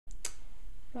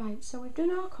Right, so we've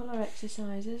done our colour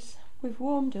exercises, we've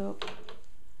warmed up,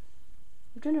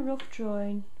 we've done a rough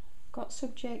drawing, got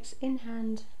subjects in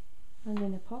hand and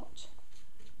in a pot,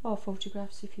 or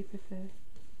photographs if you prefer.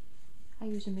 I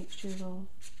use a mixture of all.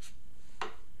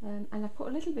 And I put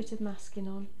a little bit of masking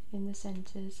on in the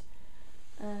centres,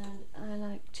 and I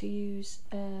like to use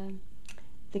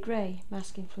the grey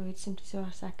masking fluid simply so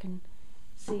as I can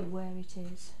see where it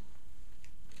is.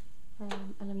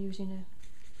 And I'm using a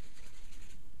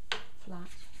flat.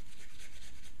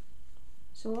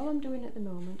 So all I'm doing at the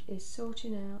moment is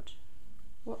sorting out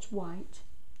what's white-ish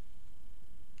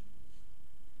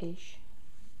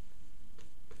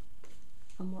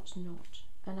and what's not,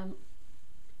 and I'm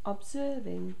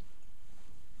observing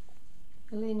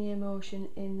a linear motion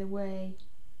in the way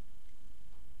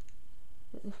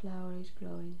that the flower is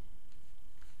growing.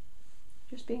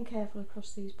 Just being careful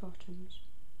across these bottoms,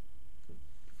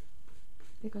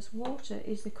 because water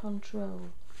is the control.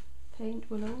 Paint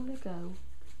will only go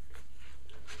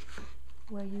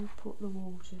where you put the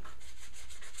water.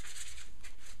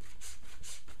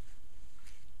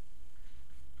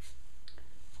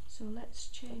 So let's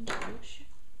change brush.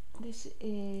 This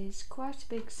is quite a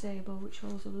big sable which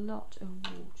holds a lot of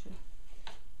water.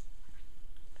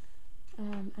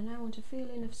 And I want a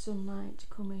feeling of sunlight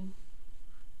coming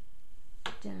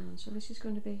down. So this is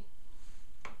going to be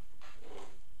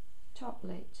top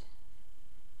lit.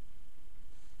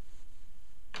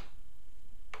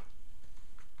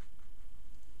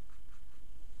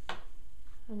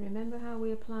 And remember how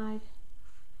we applied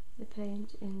the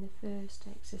paint in the first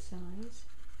exercise.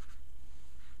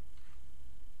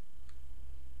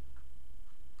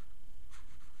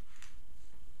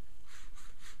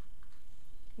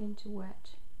 Into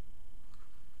wet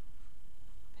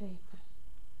paper.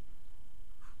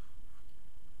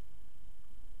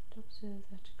 Observe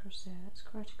that across there, that's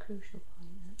quite a crucial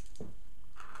point there.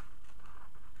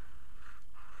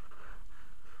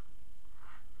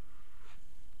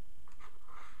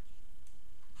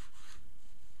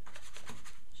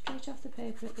 Straight off the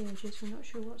paper at the edges, we're not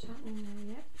sure what's happening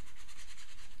there yet.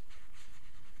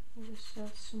 This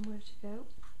has somewhere to go.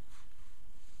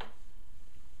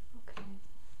 Okay.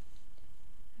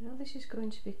 I know this is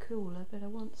going to be cooler, but I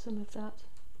want some of that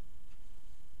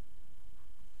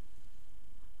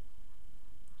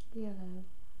yellow.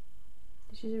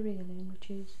 This is a reelin which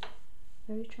is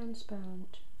very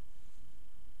transparent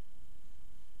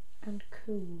and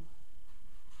cool.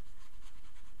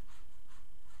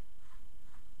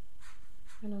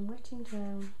 And I'm wetting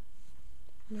down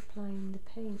and applying the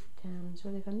paint down, so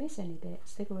if I miss any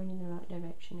bits, they're going in the right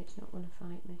direction, it's not going to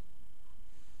fight me.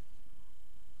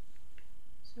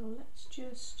 So let's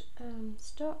just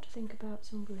start to think about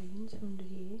some greens under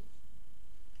here.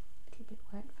 A little bit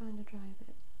wet, find a dry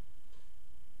bit.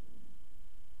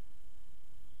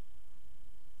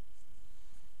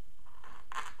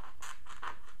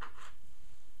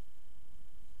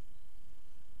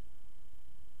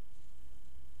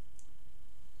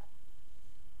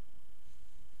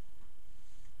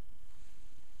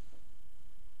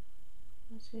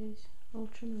 This is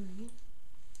ultramarine.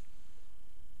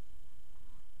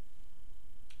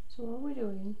 So all we're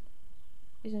doing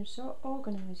is a sort of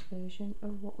organised version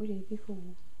of what we did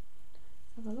before.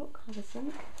 Have a look, have a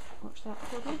think, watch that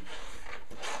puddle.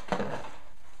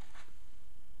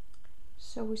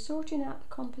 So we're sorting out the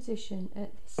composition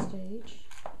at this stage.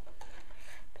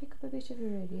 Pick up a bit of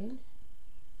Viridian.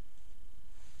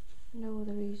 No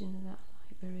other reason than that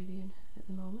I like Viridian at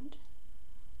the moment.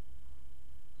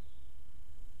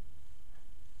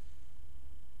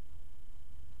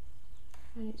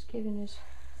 And it's giving us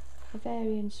a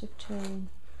variance of tone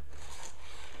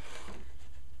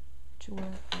to work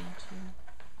into.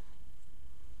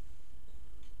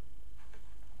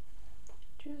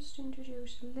 Just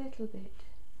introduce a little bit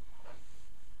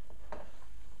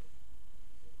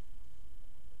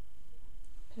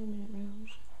permanent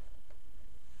rose,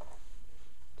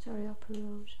 sorry, opera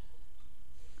rose,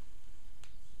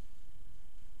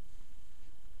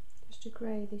 just to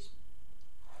grey this.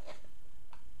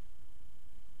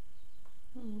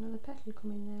 Another petal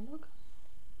coming there, look.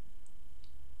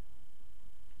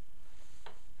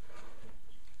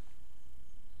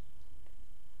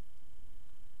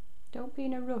 Don't be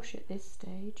in a rush at this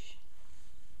stage.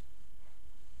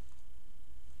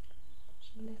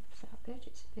 Just lift that bit,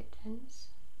 it's a bit tense.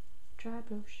 Dry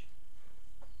brush.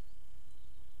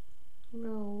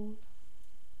 Roll.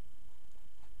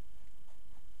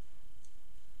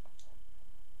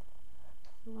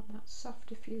 We want that soft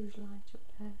diffuse light up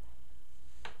there.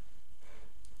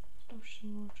 Splash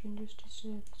some water in just to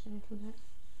disturb it a little bit.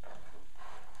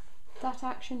 That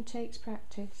action takes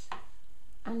practice.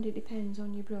 and it depends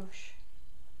on your brush.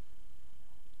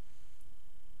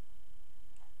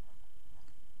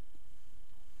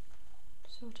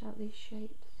 Sort out these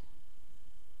shapes.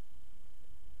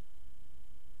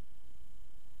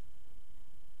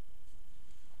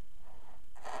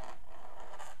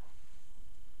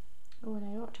 Oh, and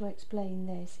I ought to explain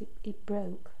this. It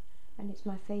broke, and it's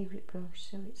my favourite brush,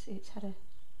 so it's had a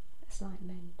slight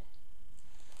mend.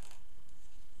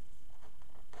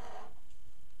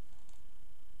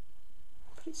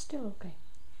 But it's still okay.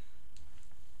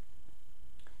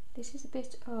 This is a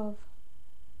bit of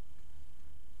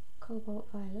cobalt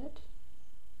violet.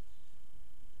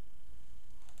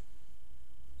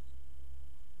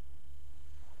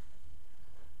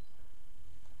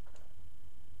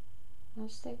 I'll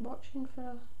stay watching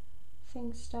for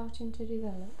things starting to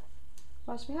develop.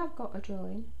 Whilst we have got a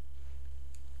drawing,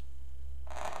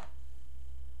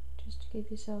 just to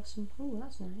give yourself some, oh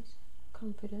that's nice,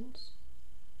 confidence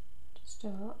to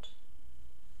start.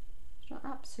 It's not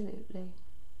absolutely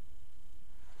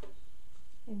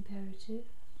imperative.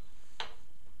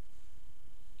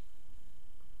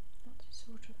 That's a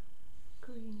sort of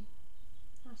green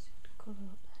acid colour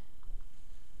up there.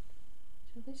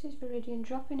 So this is Viridian,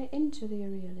 dropping it into the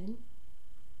Aureolin,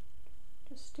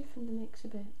 just stiffen the mix a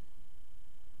bit,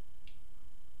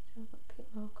 so I've got a bit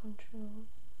more control.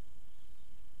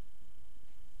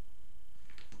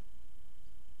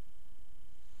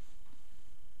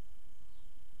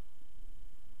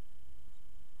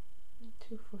 Not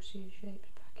too fussy of shapes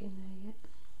back in there yet.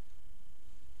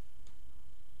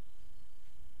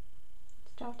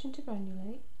 Starting to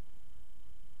granulate.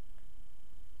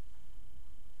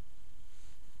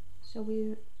 So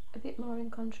we're a bit more in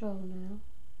control now.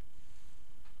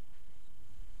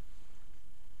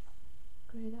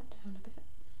 Grey that down a bit.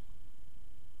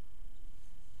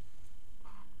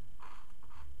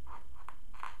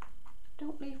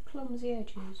 Don't leave clumsy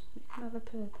edges, it can have a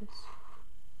purpose.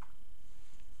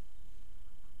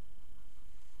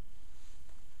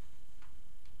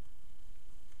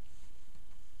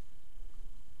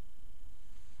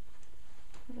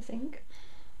 Have a think.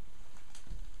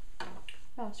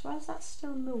 Right, so whilst that's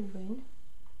still moving,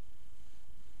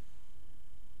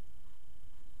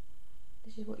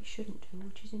 this is what you shouldn't do,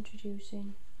 which is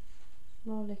introducing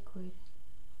more liquid.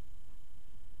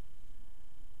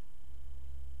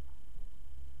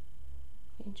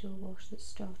 Into a wash that's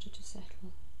started to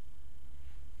settle.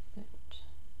 But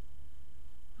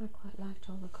I quite liked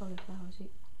all the cauliflowers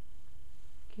it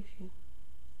gives you.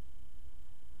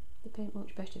 They paint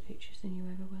much better pictures than you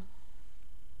ever will.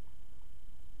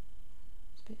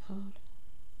 It's a bit hard.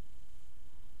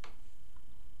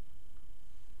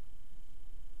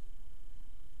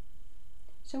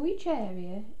 So each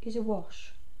area is a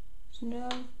wash. There's no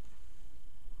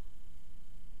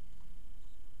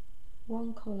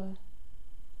one colour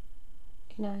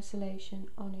in isolation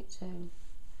on its own.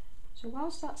 So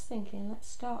whilst that's thinking, let's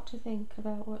start to think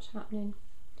about what's happening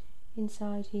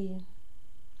inside here.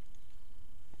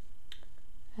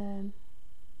 And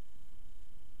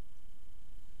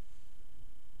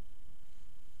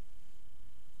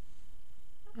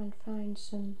find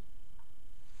some,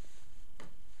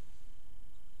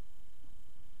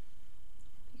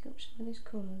 pick up some of this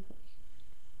colour that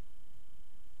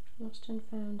we lost and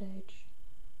found edge.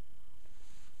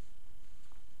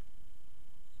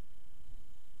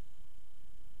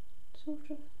 Sort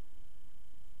of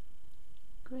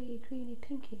grey, greeny,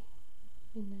 pinky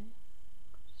in there.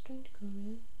 Strange colour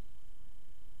really.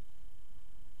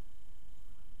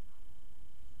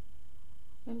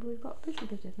 Remember, we've got a little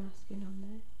bit of masking on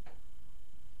there.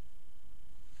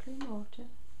 Clean water.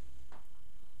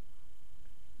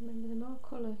 Remember, the more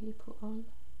colour you put on,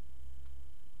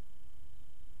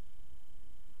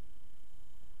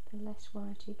 the less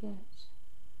white it gets.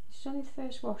 This is only the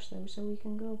first wash though, so we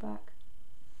can go back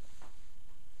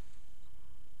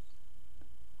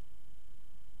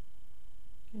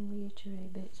and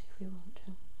reiterate bits if we want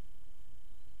to.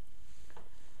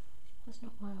 That's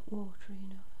not quite watery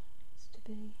enough. It needs to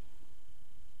be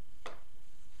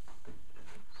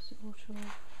sort of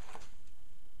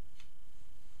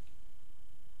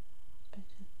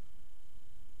better.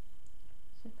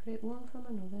 Separate one from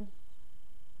another.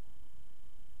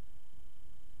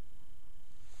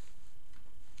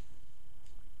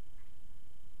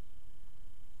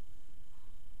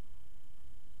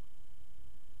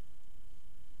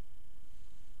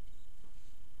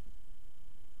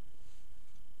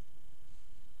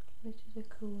 Bit of the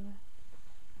cooler.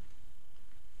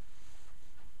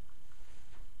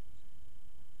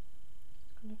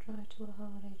 It's going to dry to a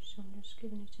hard edge, so I'm just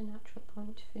giving it a natural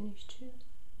point to finish too.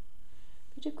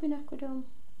 Bit of quinacridone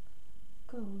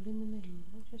gold in the middle,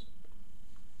 but just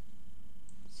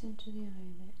centre the eye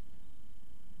a bit.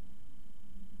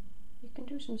 You can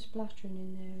do some splattering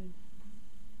in there and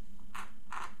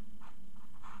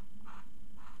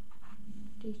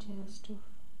detail stuff.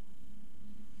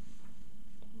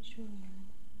 Didn't show you then.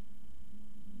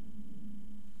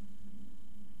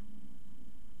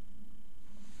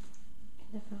 In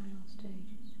the final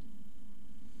stages.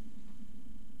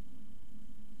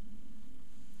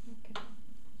 Okay.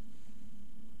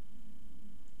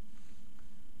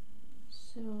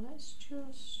 So let's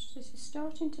just, this is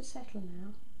starting to settle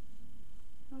now.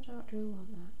 How dark do we want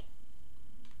that?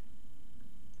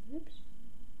 Oops.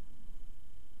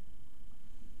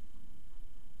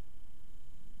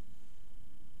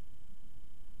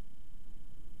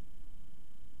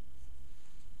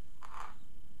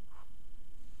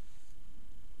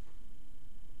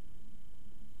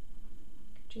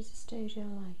 Which is the stage I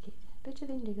like it. A bit of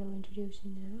indigo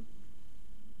introducing now.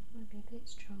 Might be a bit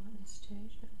strong at this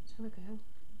stage, but let's have a go.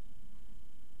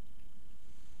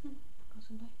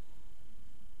 Possibly.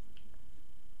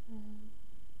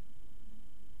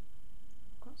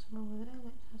 Got some over there,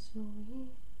 let's have some over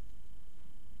here.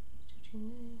 Touching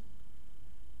there.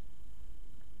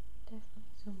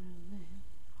 Definitely some around there.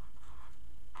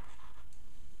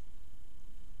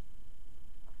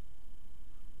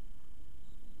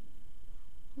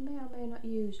 I may or may not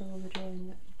use all the drawing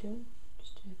that we've done,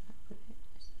 just to back with it.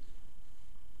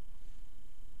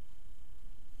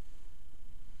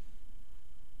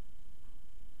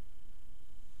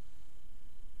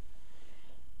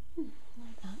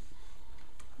 Like that.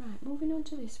 Right, moving on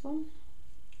to this one.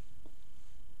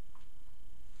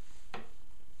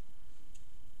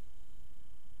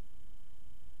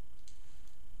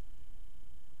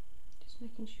 Just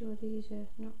making sure these are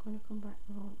not going to come back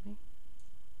and haunt me.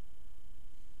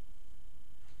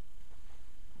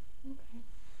 Okay.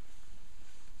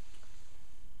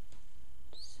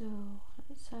 So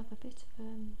let's have a bit of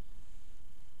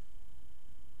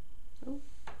oh,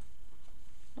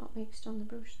 not mixed on the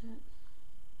brush there.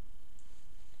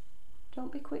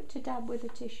 Don't be quick to dab with a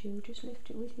tissue, just lift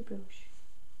it with your brush.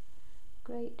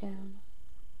 Grate down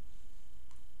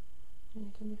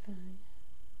and it'll be fine.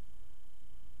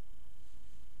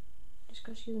 Just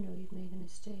because you know you've made a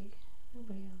mistake,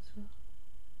 nobody else will.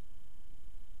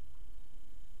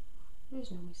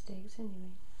 There's no mistakes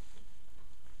anyway.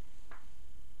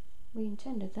 We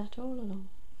intended that all along.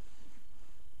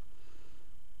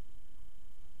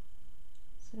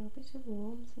 So a bit of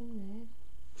warmth in there.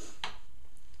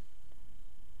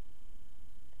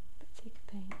 Bit thicker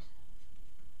paint.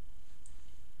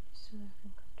 Just so I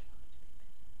can control it a bit.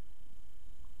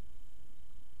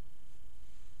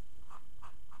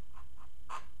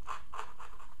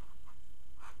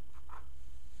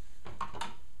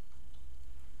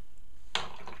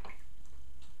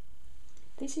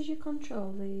 This is your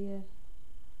control, the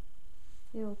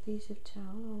old piece of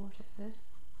towel or whatever.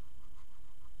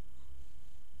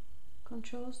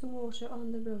 Controls the water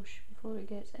on the brush before it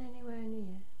gets anywhere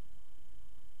near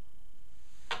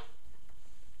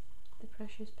the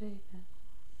precious paper.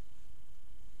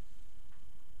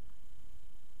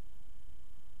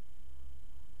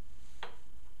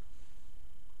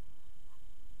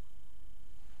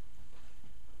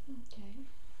 Okay,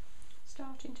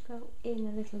 starting to go in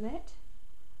a little bit.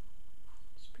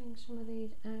 Just bring some of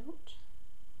these out.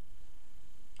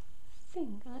 I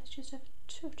think let's just have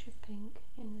a touch of pink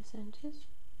in the centres.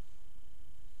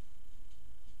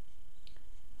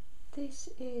 This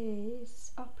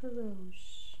is Opera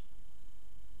Rose.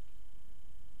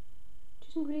 It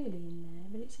isn't really in there,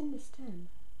 but it's in the stem.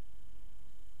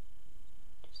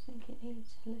 Just think it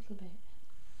needs a little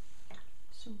bit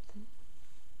something.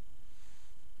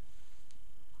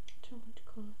 Too much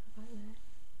colour back there.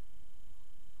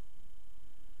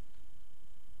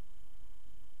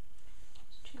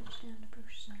 Change down the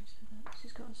brush size for that. This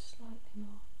has got a slightly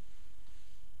more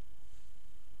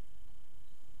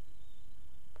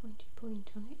pointy point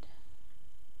on it.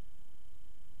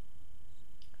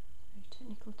 Very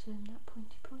technical term, that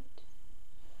pointy point.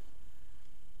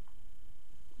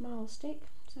 Marl stick,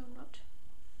 so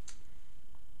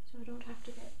I don't have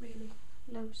to get really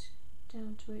close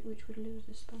down to it, which would lose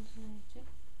the spontaneity.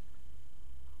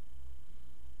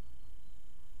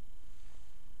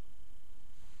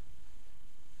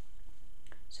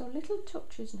 So little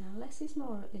touches now, less is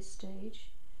more at this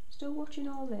stage. Still watching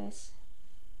all this,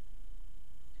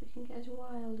 so we can get as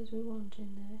wild as we want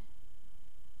in there.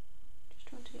 Just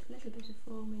trying to get a little bit of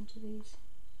foam into these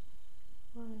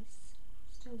while it's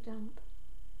still damp.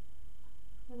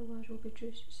 Otherwise we'll be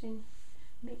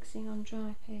mixing on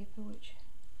dry paper, which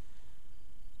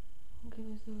will give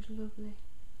us those lovely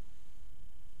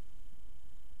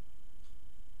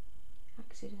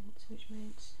accidents, which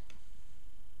makes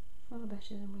far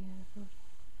better than we ever thought.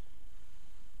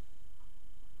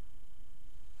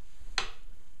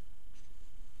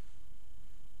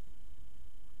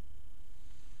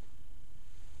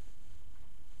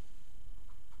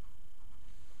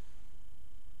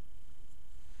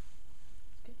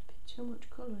 Get a bit too much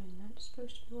colour in that. It's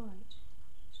supposed to be white.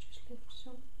 Let's just lift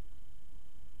some.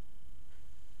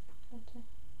 Better.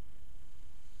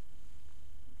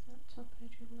 That top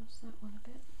edge, we've lost that one a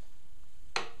bit.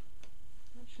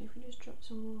 Actually, if we just drop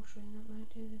some water in, that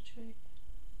might do the trick.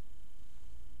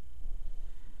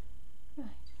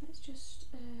 Right, let's just,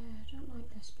 I don't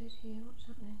like this bit here, what's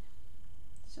happening?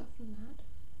 Soften that.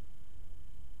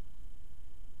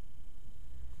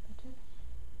 Better.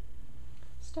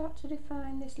 Start to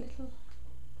define this little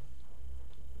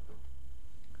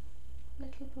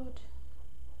bud.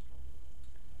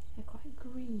 They're quite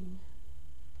green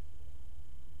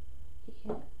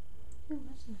here. Oh,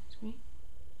 that's a nice green.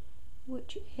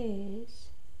 Which is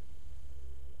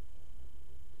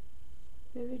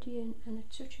Viridian and a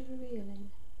touch of Areolin.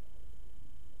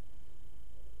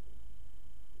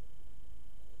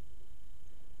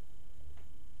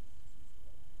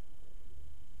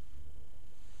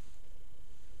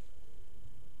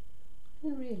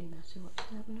 Doesn't really matter what's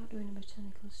that, we're not doing a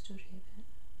botanical study of it.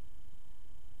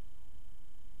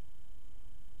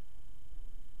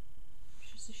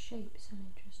 It's just the shapes I'm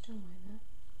interested in, like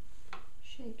that.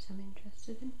 Shapes I'm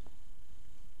interested in.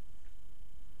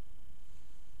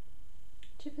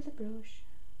 Tip of the brush.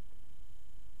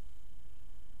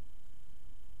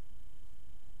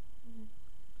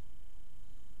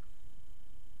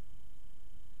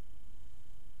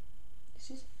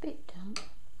 This is a bit damp.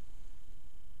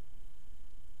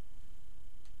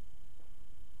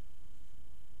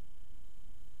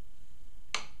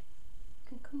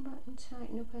 Can come back and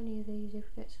tighten up any of these if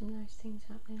we get some nice things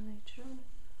happening later on.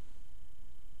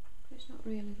 But it's not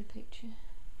really the picture.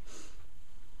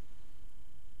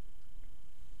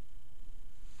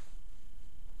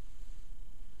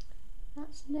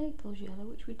 That's Naples yellow,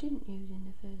 which we didn't use in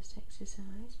the first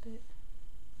exercise, but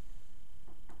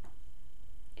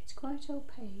it's quite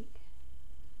opaque.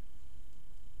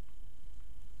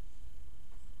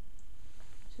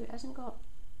 So it hasn't got,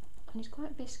 and it's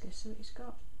quite viscous, so it's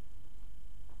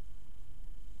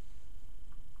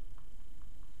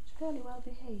fairly well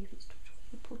behaved, it's touch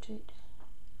where you put it.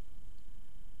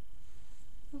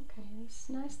 Okay, there's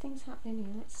nice things happening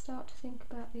here. Let's start to think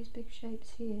about these big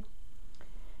shapes here.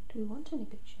 Do we want any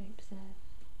big shapes there?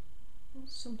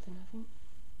 That's something, I think.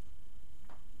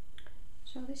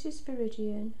 So this is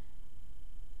Viridian.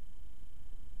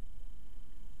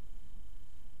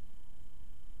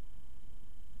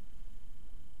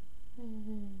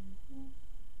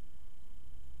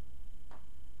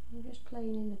 I'm just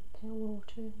playing in the pale water,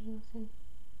 there's nothing.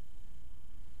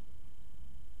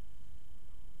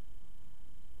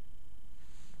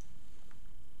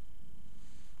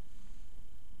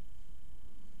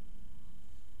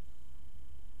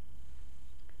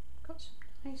 Got some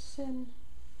nice, I don't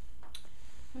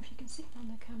know if you can see it on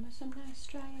the camera, some nice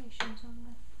striations on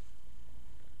there,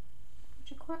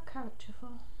 which are quite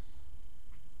characterful.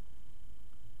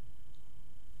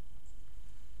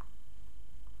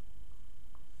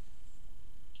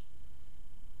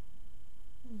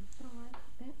 I like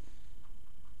that bit.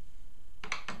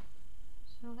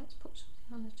 So let's put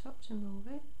something on the top to move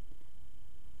it.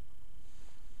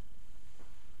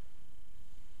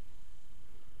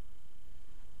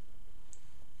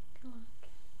 I want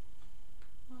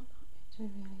that bit to be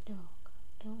really dark.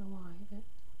 Don't know why, but it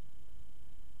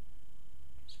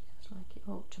just feels like it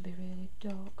ought to be really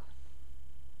dark.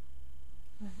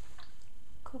 Right.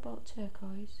 Cobalt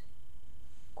turquoise,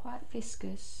 quite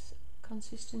viscous,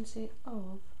 consistency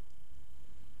of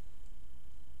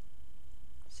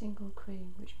single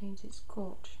cream, which means it's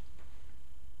got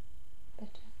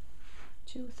better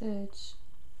 2/3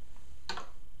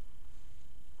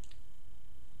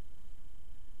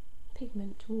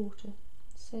 pigment to water,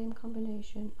 same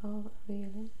combination of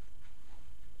Areolin.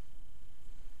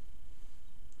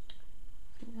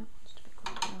 I think that wants to be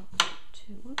quite dark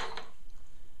too.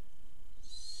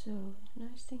 So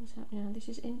nice things happening now. This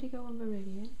is indigo and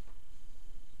Viridian.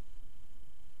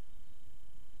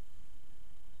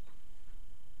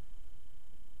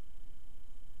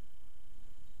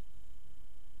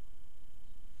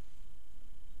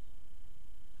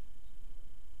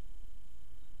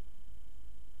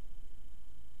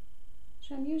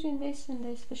 So I'm using this and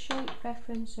this for shape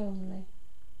reference only.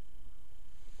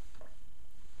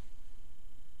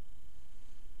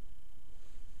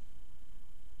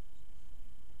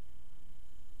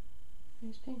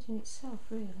 It's painting itself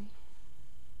really.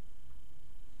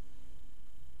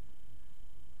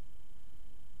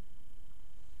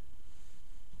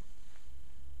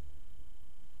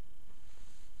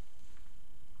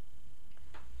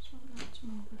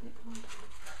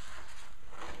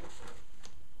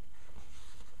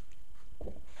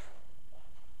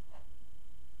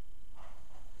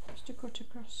 cut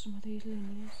across some of these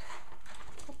linears.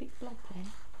 Got a big blob then.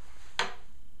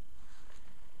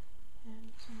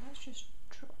 So let's just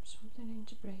drop something in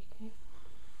to break it.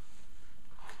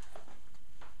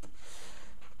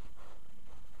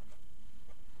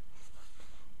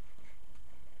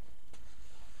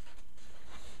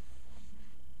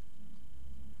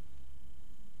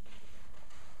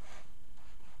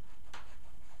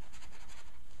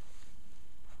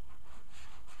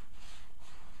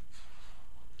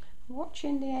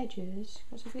 Watching the edges,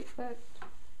 because if it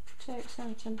takes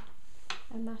out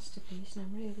a masterpiece, and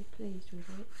I'm really pleased with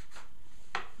it.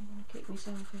 I'm going to kick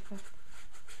myself if I've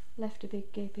left a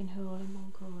big gaping hole in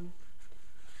one corner.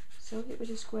 So if it was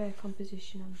a square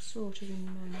composition, I'm sort of in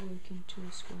my mind working to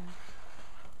a square.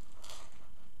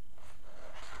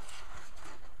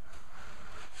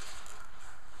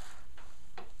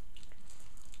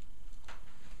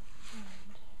 And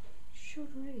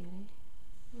should really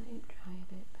let it dry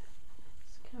a bit, but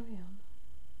let's carry on.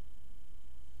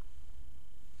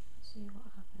 See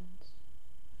what happens.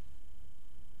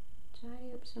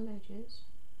 Tidy up some edges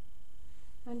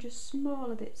and just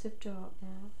smaller bits of dark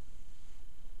now.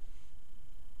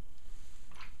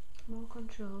 More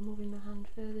control, moving my hand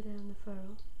further down the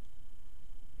furrow.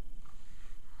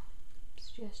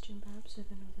 Suggestion perhaps of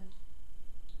another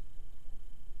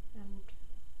and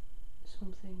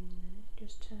something in there,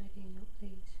 just tidying up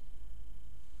these.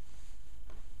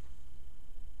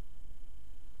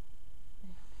 Now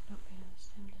may not be able to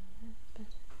stem down there, it's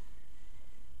better.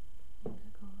 I'm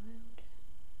going to go around.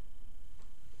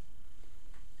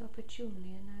 There's opportunely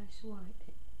a nice white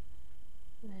bit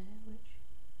there, which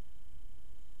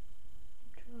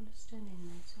I'm trying to stand in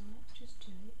there, so let's just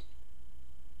do it.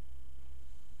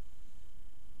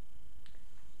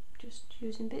 Just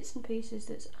using bits and pieces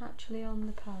that's actually on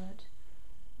the palette,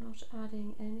 not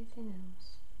adding anything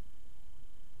else.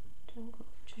 Don't go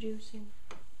introducing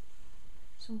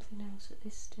something else at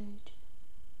this stage.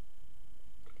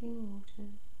 Clean water.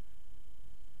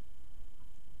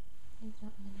 Leave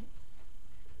that a minute.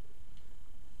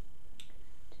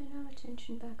 Turn our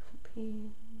attention back up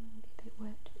here, maybe a bit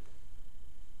wet.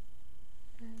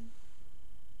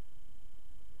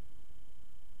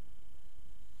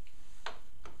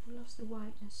 We lost the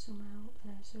whiteness somehow up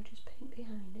there, so just paint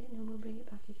behind it and then we'll bring it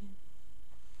back again.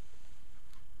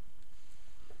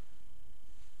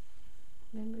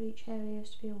 Remember, each area has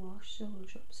to be a wash, so we'll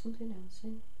drop something else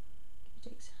in.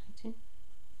 Keep it exciting.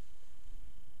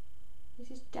 This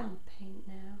is damp paint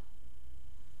now.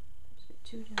 It's a bit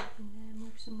too damp in there.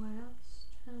 Move somewhere else.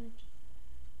 Turn it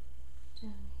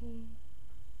down here.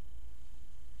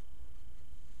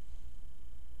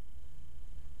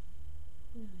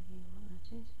 No idea what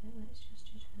that is, but let's just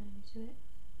do a tiny bit of it.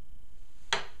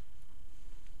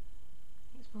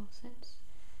 Makes more sense.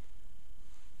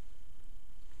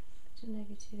 Bit of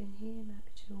negative in here, might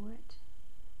be too wet.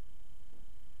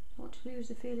 Don't want to lose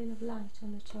the feeling of light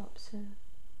on the top, so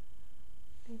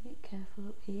be a bit careful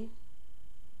up here.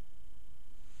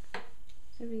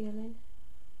 It's a reeling.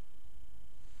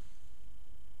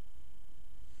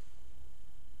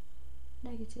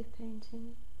 Negative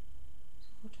painting.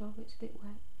 Sort of, it's a bit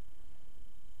wet.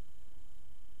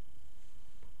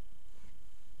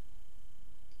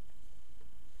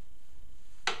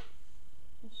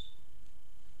 Just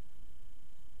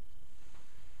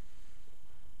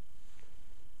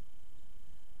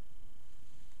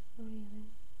reeling.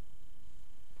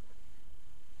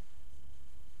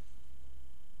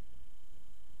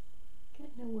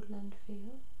 Getting a woodland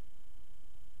feel.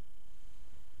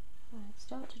 Right,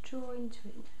 start to draw into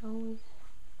it now with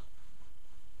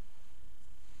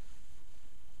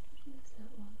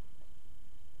that one.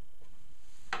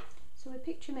 So we're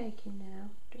picture making now.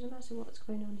 Doesn't matter what's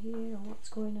going on here or what's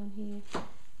going on here.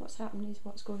 What's happened is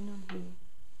what's going on here.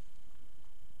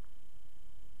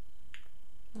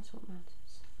 That's what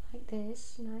matters. Like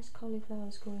this, nice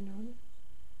cauliflowers going on.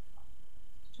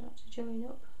 Start to join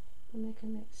up and make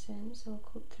them make sense. I'll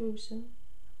cut through some.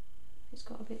 It's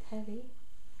got a bit heavy.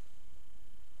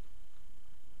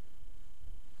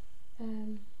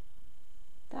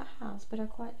 That has, but I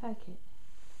quite like it.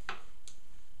 So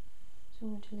I'm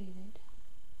going to leave it.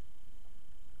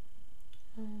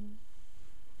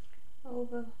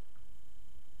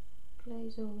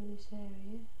 Glaze over this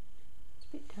area. It's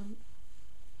a bit damp.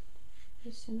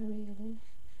 Just some reeling.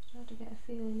 Start to get a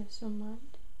feeling of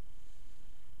sunlight.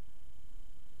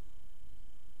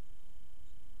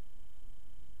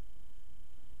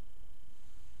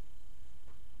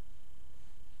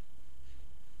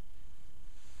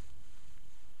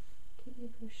 Keep your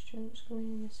brush strokes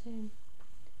going in the same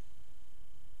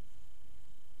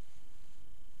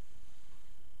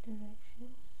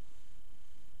direction.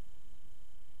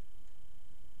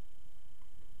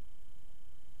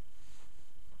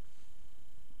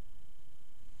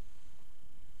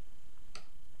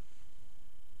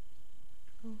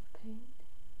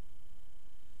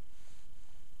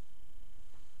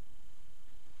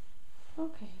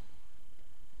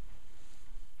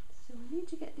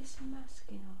 to get this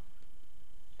masking off.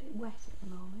 It's a bit wet at the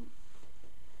moment.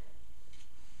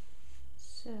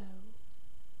 So,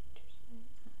 just like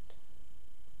that.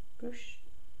 Brush.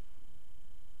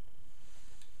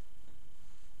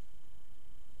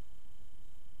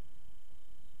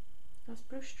 That's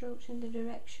brush strokes in the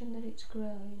direction that it's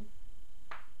growing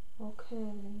or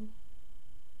curling.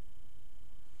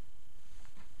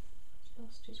 It's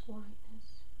lost its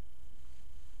whiteness.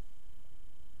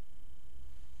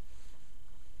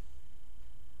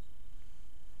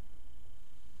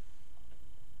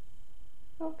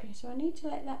 Okay, so I need to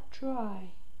let that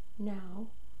dry now,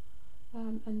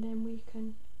 and then we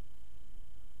can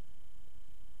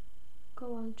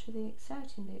go on to the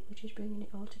exciting bit, which is bringing it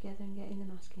all together and getting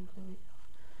the masking fluid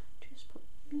off. Just put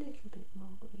a little bit more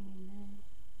green in there.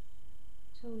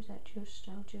 It's always that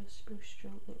I'll just brush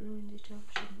stroke that ruins it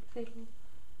off. Shouldn't fiddle.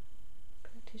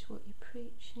 Practice what you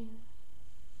preach, Sheila.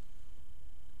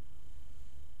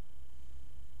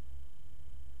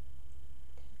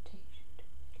 Temptation.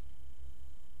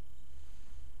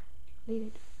 Leave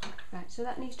it. Right, so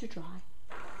that needs to dry.